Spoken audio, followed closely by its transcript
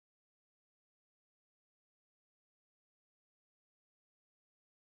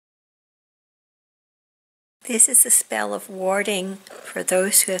This is a spell of warding for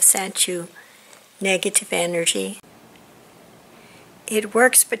those who have sent you negative energy. It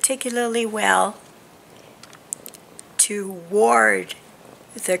works particularly well to ward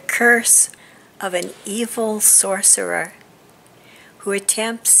the curse of an evil sorcerer who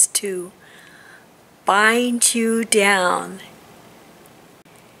attempts to bind you down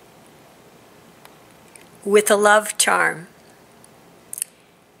with a love charm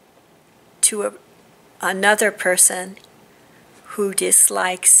to another person who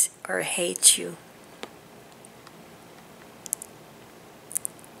dislikes or hates you.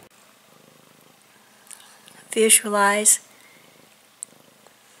 Visualize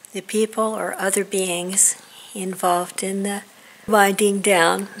the people or other beings involved in the binding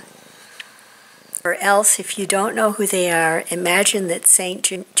down. Or else, if you don't know who they are, imagine that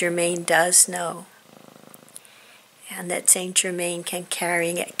Saint Germain does know, and that Saint Germain can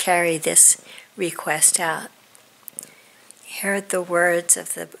carry this request out. Hear the words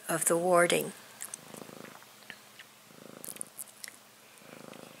of the warding.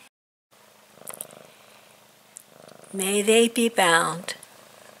 May they be bound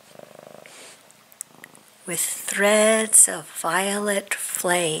with threads of violet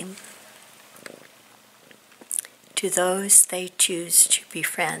flame to those they choose to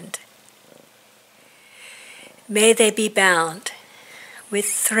befriend. May they be bound with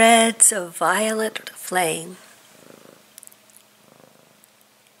threads of violet flame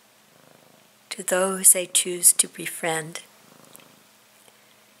to those they choose to befriend.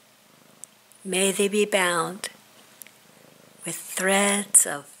 May they be bound with threads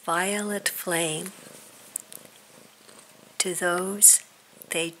of violet flame to those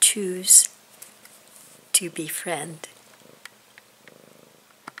they choose to befriend.